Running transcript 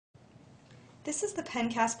This is the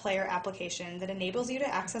Pencast Player application that enables you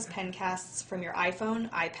to access Pencasts from your iPhone,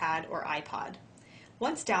 iPad, or iPod.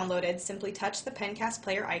 Once downloaded, simply touch the Pencast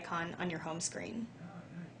Player icon on your home screen.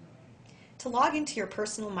 To log into your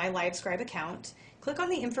personal My Livescribe account, click on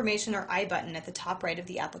the Information or I button at the top right of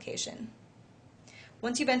the application.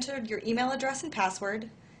 Once you've entered your email address and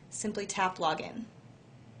password, simply tap Login.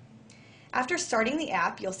 After starting the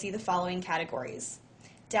app, you'll see the following categories.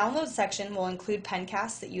 Download section will include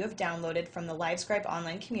pencasts that you have downloaded from the Livescribe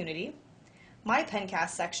online community. My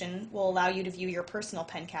Pencast section will allow you to view your personal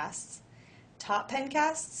pencasts, top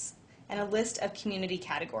pencasts, and a list of community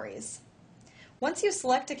categories. Once you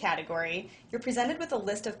select a category, you're presented with a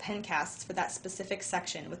list of pencasts for that specific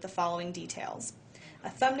section with the following details: a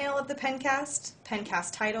thumbnail of the pencast,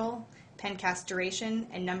 pencast title, pencast duration,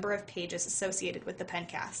 and number of pages associated with the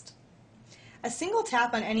pencast. A single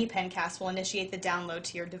tap on any pencast will initiate the download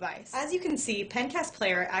to your device. As you can see, Pencast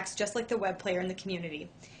Player acts just like the web player in the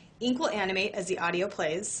community. Ink will animate as the audio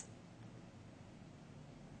plays.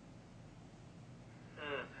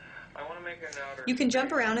 You can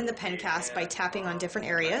jump around in the pencast by tapping on different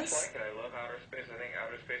areas. I love outer space. I think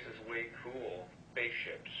outer space is way cool.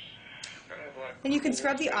 Spaceships. And you can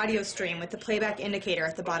scrub the audio stream with the playback indicator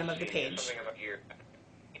at the bottom of the page.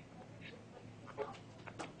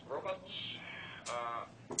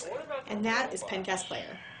 And that is Pencast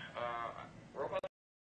Player.